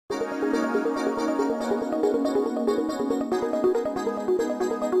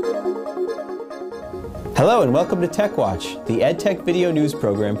Hello and welcome to TechWatch, the EdTech video news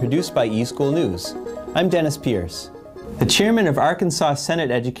program produced by eSchool News. I'm Dennis Pierce. The chairman of Arkansas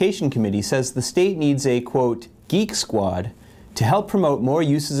Senate Education Committee says the state needs a, quote, Geek squad to help promote more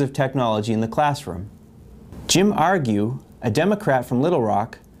uses of technology in the classroom. Jim Argue, a Democrat from Little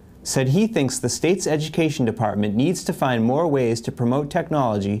Rock, said he thinks the state's education department needs to find more ways to promote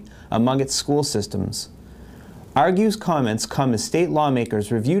technology among its school systems. Argue's comments come as state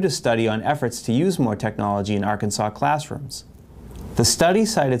lawmakers reviewed a study on efforts to use more technology in Arkansas classrooms. The study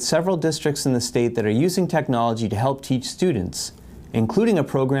cited several districts in the state that are using technology to help teach students, including a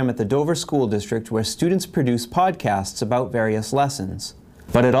program at the Dover School District where students produce podcasts about various lessons.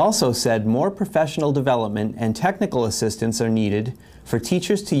 But it also said more professional development and technical assistance are needed for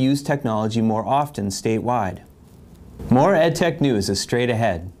teachers to use technology more often statewide. More EdTech news is straight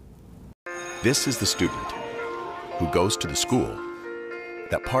ahead. This is the student who goes to the school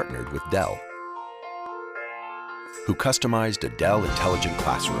that partnered with Dell, who customized a Dell Intelligent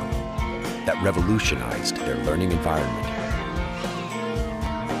Classroom that revolutionized their learning environment,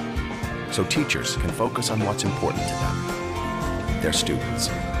 so teachers can focus on what's important to them, their students.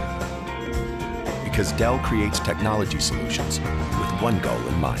 Because Dell creates technology solutions with one goal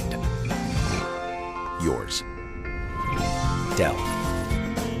in mind: yours. Dell.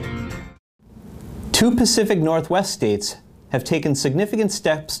 Two Pacific Northwest states have taken significant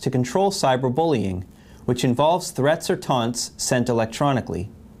steps to control cyberbullying, which involves threats or taunts sent electronically.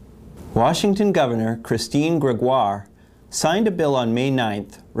 Washington Governor Christine Gregoire signed a bill on May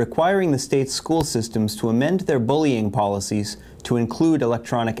 9th requiring the state's school systems to amend their bullying policies to include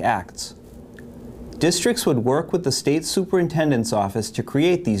electronic acts. Districts would work with the state superintendent's office to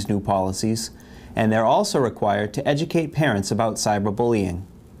create these new policies, and they're also required to educate parents about cyberbullying.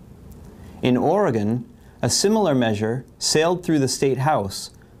 In Oregon, a similar measure sailed through the state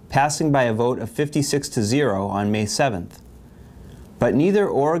house, passing by a vote of 56-0 on May 7th. But neither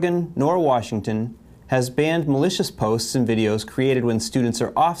Oregon nor Washington has banned malicious posts and videos created when students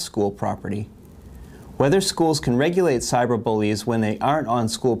are off school property. Whether schools can regulate cyberbullies when they aren't on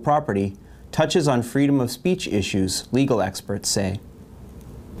school property touches on freedom of speech issues, legal experts say.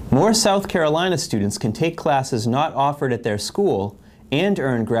 More South Carolina students can take classes not offered at their school and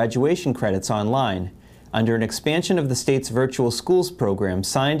earn graduation credits online under an expansion of the state's virtual schools program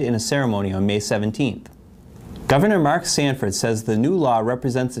signed in a ceremony on May 17th. Governor Mark Sanford says the new law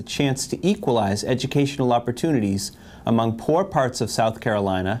represents a chance to equalize educational opportunities among poor parts of South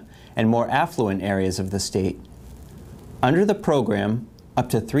Carolina and more affluent areas of the state. Under the program, up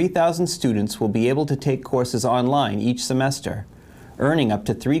to 3,000 students will be able to take courses online each semester, earning up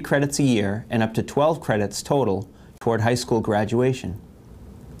to 3 credits a year and up to 12 credits total toward high school graduation.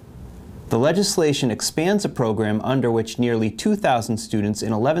 The legislation expands a program under which nearly 2,000 students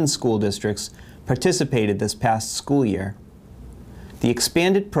in 11 school districts participated this past school year. The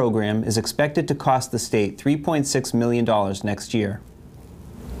expanded program is expected to cost the state $3.6 million next year.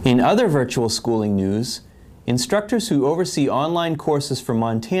 In other virtual schooling news, instructors who oversee online courses for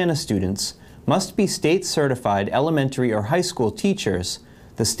Montana students must be state-certified elementary or high school teachers,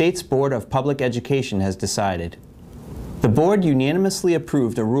 the state's Board of Public Education has decided. The board unanimously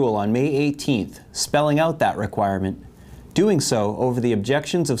approved a rule on May 18th spelling out that requirement, doing so over the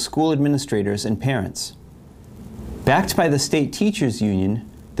objections of school administrators and parents. Backed by the State Teachers Union,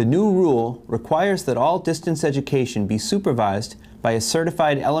 the new rule requires that all distance education be supervised by a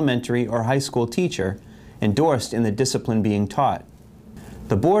certified elementary or high school teacher endorsed in the discipline being taught.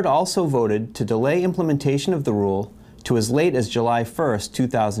 The board also voted to delay implementation of the rule to as late as July 1st,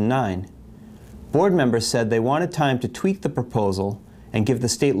 2009. Board members said they wanted time to tweak the proposal and give the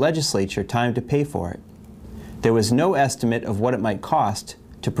state legislature time to pay for it. There was no estimate of what it might cost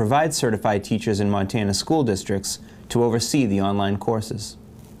to provide certified teachers in Montana school districts to oversee the online courses.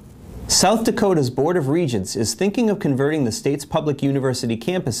 South Dakota's Board of Regents is thinking of converting the state's public university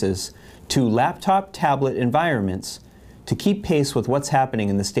campuses to laptop tablet environments to keep pace with what's happening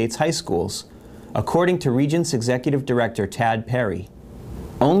in the state's high schools, according to Regents Executive Director Tad Perry.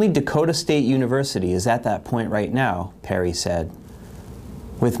 Only Dakota State University is at that point right now, Perry said.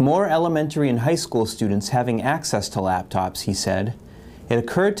 With more elementary and high school students having access to laptops, he said, it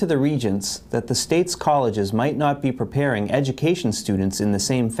occurred to the regents that the state's colleges might not be preparing education students in the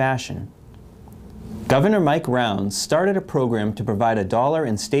same fashion. Governor Mike Rounds started a program to provide $1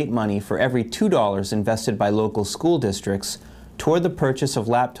 in state money for every $2 invested by local school districts toward the purchase of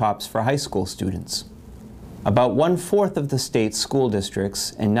laptops for high school students. About 1/4 of the state's school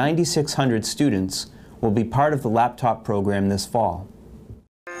districts and 9,600 students will be part of the laptop program this fall.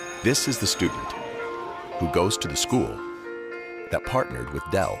 This is the student who goes to the school that partnered with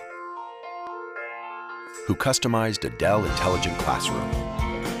Dell, who customized a Dell Intelligent Classroom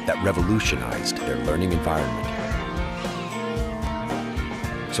that revolutionized their learning environment,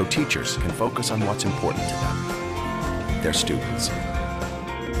 so teachers can focus on what's important to them, their students.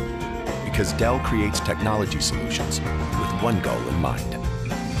 Because Dell creates technology solutions with one goal in mind: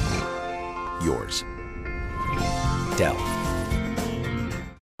 yours. Dell.